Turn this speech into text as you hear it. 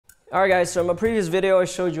Alright guys, so in my previous video I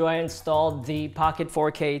showed you I installed the Pocket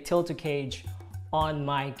 4K Tilta cage on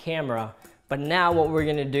my camera. But now what we're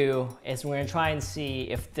gonna do is we're gonna try and see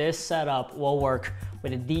if this setup will work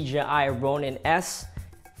with a Dji Ronin S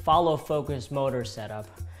follow focus motor setup.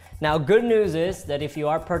 Now good news is that if you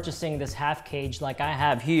are purchasing this half cage like I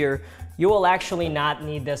have here, you will actually not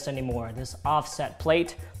need this anymore, this offset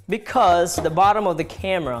plate, because the bottom of the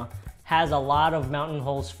camera has a lot of mounting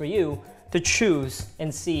holes for you to choose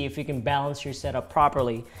and see if you can balance your setup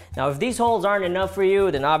properly. Now if these holes aren't enough for you,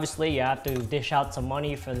 then obviously you have to dish out some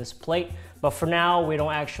money for this plate, but for now we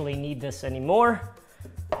don't actually need this anymore.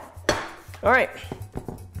 All right,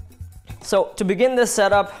 so to begin this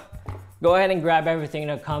setup, go ahead and grab everything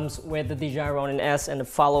that comes with the Dji Ronin S and the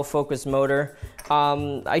follow focus motor.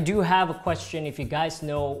 I do have a question if you guys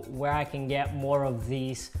know where I can get more of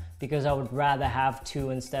these, because I would rather have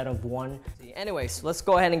two instead of one. Anyways, let's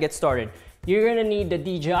go ahead and get started. You're gonna need the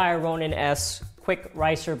Dji Ronin S quick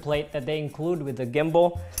riser plate that they include with the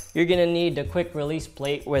gimbal. You're gonna need the quick release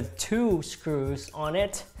plate with 2 screws on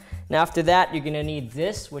it. Now after that, you're gonna need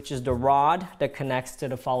this, which is the rod that connects to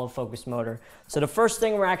the follow focus motor. So the first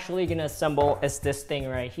thing we're actually gonna assemble is this thing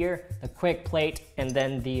right here, the quick plate, and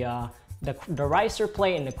then the riser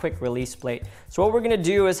plate and the quick release plate. So what we're gonna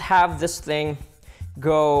do is have this thing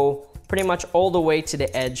go pretty much all the way to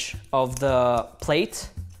the edge of the plate,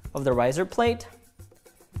 of the riser plate,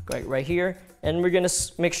 right here. And we're gonna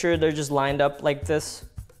make sure they're just lined up like this.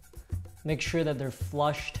 Make sure that they're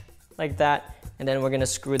flushed like that. And then we're gonna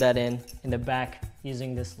screw that in the back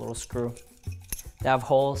using this little screw. They have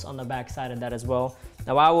holes on the back side of that as well.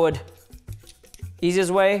 Now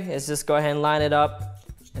easiest way is just go ahead and line it up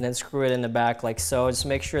and then screw it in the back like so. Just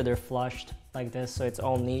make sure they're flushed like this so it's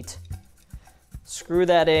all neat. Screw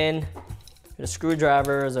that in. The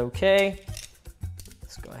screwdriver is okay.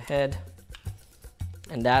 Let's go ahead.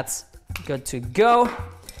 And that's good to go.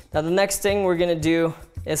 Now the next thing we're gonna do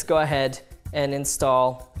is go ahead and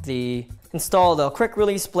install the quick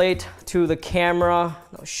release plate to the camera.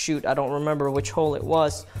 Oh shoot, I don't remember which hole it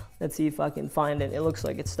was. Let's see if I can find it. It looks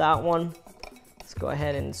like it's that one. Let's go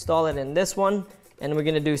ahead and install it in this one. And we're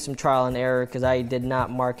gonna do some trial and error because I did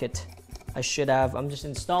not mark it. I should have. I'm just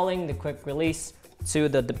installing the quick release to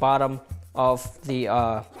the bottom of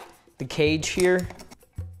the cage here.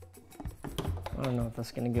 I don't know if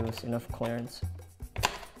that's gonna give us enough clearance.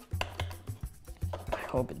 I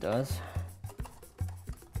hope it does.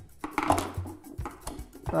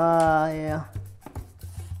 Yeah,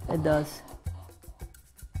 it does.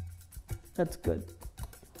 That's good.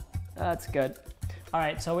 That's good. All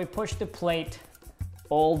right, so we pushed the plate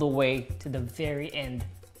all the way to the very end,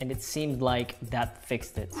 and it seemed like that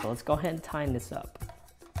fixed it. So let's go ahead and tighten this up.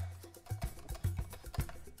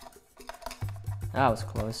 That was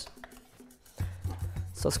close.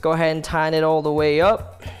 So let's go ahead and tighten it all the way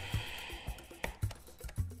up.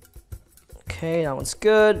 Okay, that one's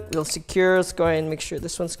good, real secure. Let's go ahead and make sure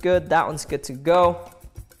this one's good. That one's good to go.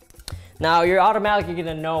 Now you're automatically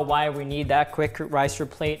gonna know why we need that quick riser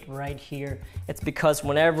plate right here. It's because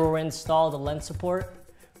whenever we install the lens support,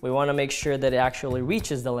 we wanna make sure that it actually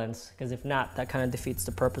reaches the lens, because if not, that kind of defeats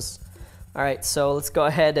the purpose. All right, so let's go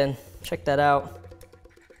ahead and check that out.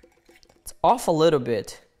 It's off a little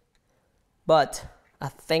bit, but I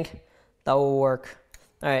think that will work.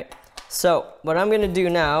 All right, so what I'm gonna do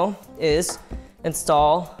now is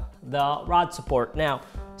install the rod support. Now,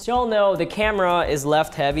 as you all know, the camera is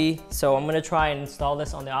left heavy, so I'm gonna try and install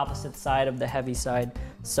this on the opposite side of the heavy side.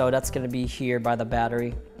 So that's gonna be here by the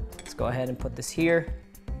battery. Let's go ahead and put this here.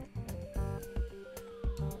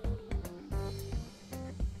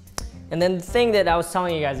 And then the thing that I was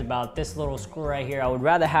telling you guys about, this little screw right here, I would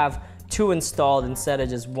rather have 2 installed instead of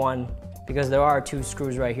just 1, because there are 2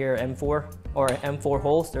 screws right here, M4 or M4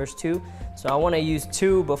 holes, there's 2. So I wanna use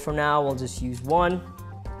 2, but for now we'll just use 1.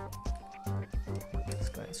 Let's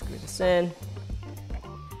go ahead and screw this in.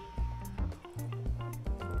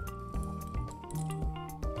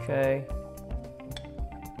 Okay.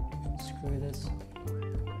 Screw this.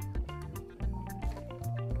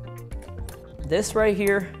 This right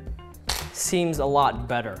here seems a lot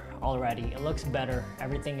better already. It looks better.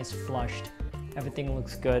 Everything is flushed. Everything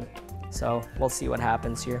looks good. So we'll see what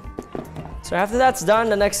happens here. So after that's done,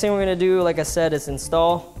 the next thing we're gonna do, like I said, is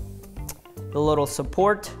install the little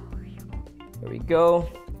support. There we go.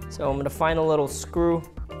 So I'm gonna find a little screw,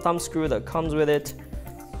 thumb screw that comes with it.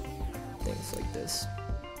 Things like this.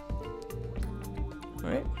 All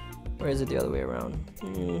right, or is it the other way around?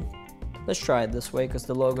 Let's try it this way because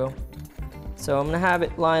the logo. So I'm gonna have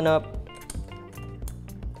it line up.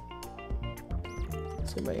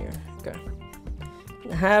 So right here, okay.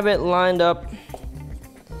 Have it lined up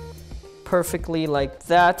perfectly like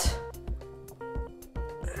that.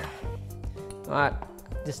 All right,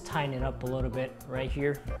 just tighten it up a little bit right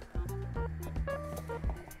here.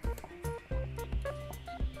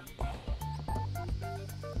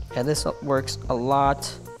 Yeah, this works a lot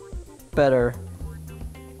better.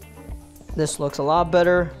 This looks a lot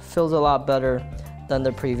better, feels a lot better than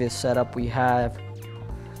the previous setup we have.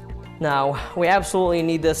 Now, we absolutely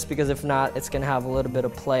need this because if not, it's gonna have a little bit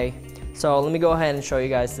of play. So let me go ahead and show you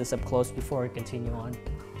guys this up close before we continue on.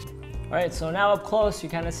 All right, so now up close, you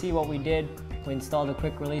kind of see what we did. We installed a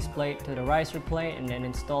quick release plate to the riser plate and then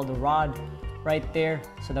installed the rod right there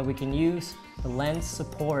so that we can use the lens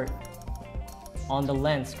support on the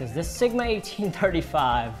lens, because this Sigma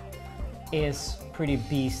 1835 is pretty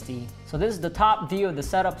beastie. So this is the top view of the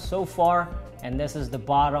setup so far, and this is the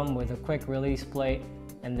bottom with a quick release plate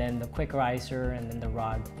and then the quick riser and then the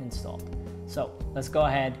rod installed. So let's go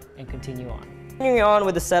ahead and continue on. Continuing on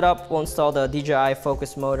with the setup, we'll install the DJI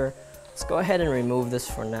focus motor. Let's go ahead and remove this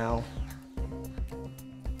for now.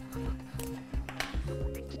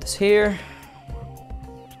 Put this here.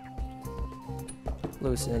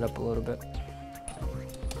 Loosen it up a little bit.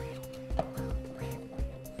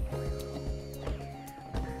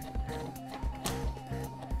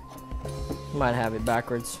 Might have it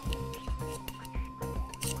backwards.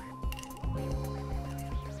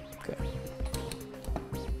 Okay.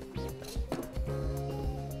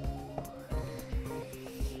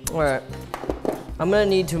 All right. I'm gonna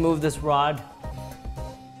need to move this rod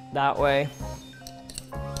that way.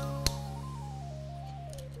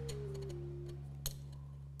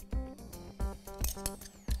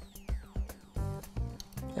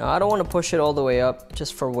 Now, I don't want to push it all the way up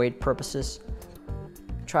just for weight purposes.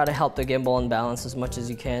 Try to help the gimbal in balance as much as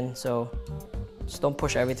you can, so just don't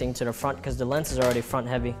push everything to the front because the lens is already front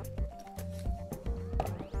heavy.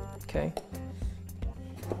 Okay,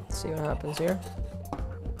 let's see what happens here.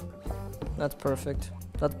 That's perfect.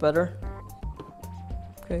 That's better.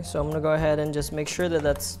 Okay, so I'm gonna go ahead and just make sure that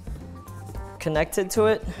that's connected to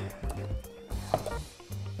it.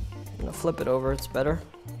 I'm gonna flip it over, it's better.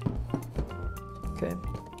 Okay,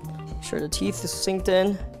 make sure the teeth is synced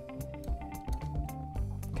in.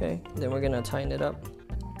 Okay, then we're gonna tighten it up.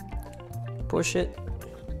 Push it.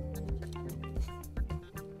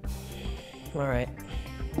 All right.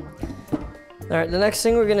 All right, the next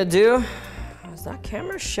thing we're gonna do, is that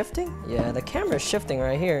camera shifting? Yeah, the camera is shifting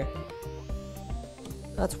right here.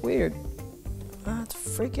 That's weird. That's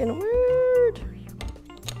freaking weird.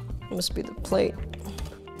 It must be the plate.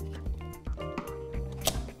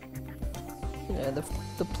 Yeah,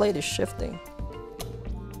 the plate is shifting.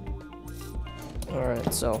 All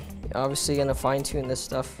right, so obviously gonna fine tune this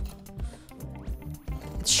stuff.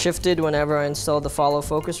 It's shifted whenever I installed the follow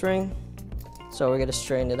focus ring, so we're gonna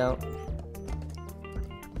straighten it out.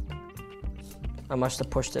 I must have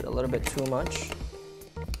pushed it a little bit too much.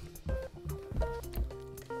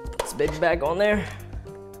 This baby bag on there.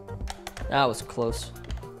 That was close.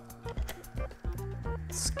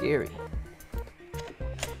 Scary.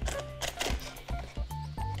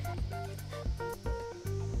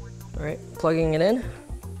 All right, plugging it in, so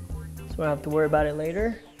we don't have to worry about it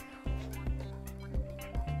later.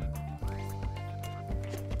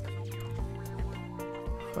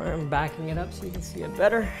 All right, I'm backing it up so you can see it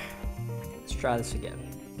better. Let's try this again.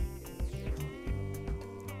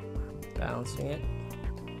 Balancing it.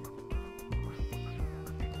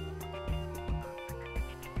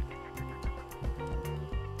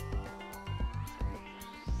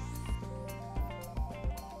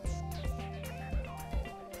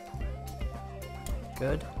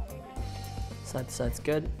 Good. Side to side's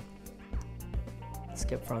good.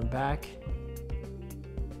 Skip front back.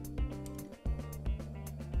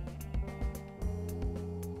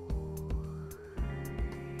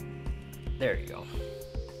 There you go.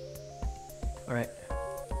 All right.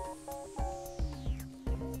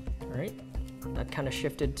 All right. That kind of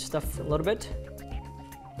shifted stuff a little bit.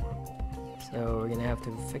 So we're gonna have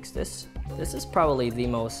to fix this. This is probably the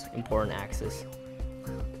most important axis,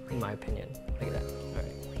 in my opinion. Look at that. All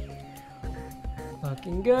right.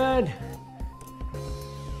 Looking good.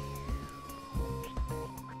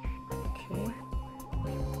 Okay.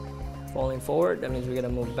 Falling forward, that means we're gonna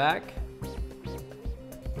move back.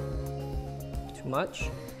 Too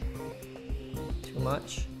much. Too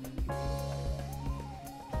much.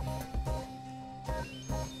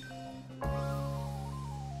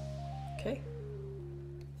 Okay.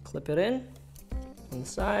 Clip it in on the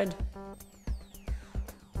side.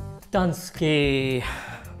 Dunsky.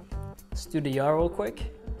 Let's do the yaw real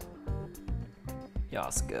quick.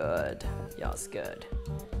 Yaw's good. Yaw's good.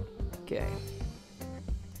 Okay.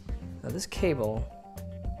 Now this cable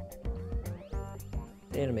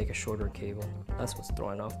They need to make a shorter cable. That's what's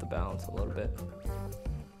throwing off the balance a little bit.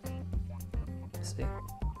 See?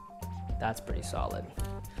 That's pretty solid.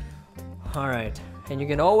 All right, and you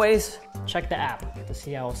can always check the app to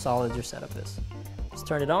see how solid your setup is. Let's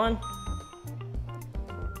turn it on.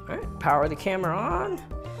 All right, power the camera on.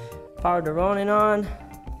 Power the Ronin on.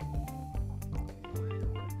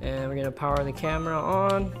 And we're gonna power the camera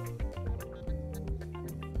on.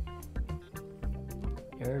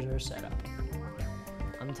 Here's our setup.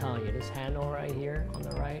 I'm telling you, this handle right here on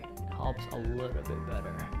the right helps a little bit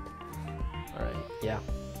better. All right, yeah,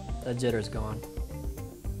 the jitter's gone.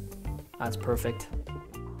 That's perfect.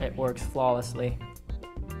 It works flawlessly.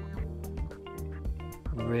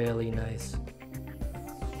 Really nice.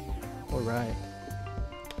 All right.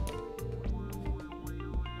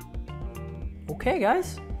 Okay,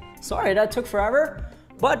 guys. Sorry that took forever,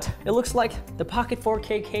 but it looks like the Pocket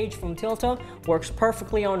 4K cage from Tilta works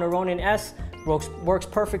perfectly on the Ronin S, works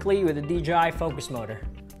perfectly with the DJI focus motor.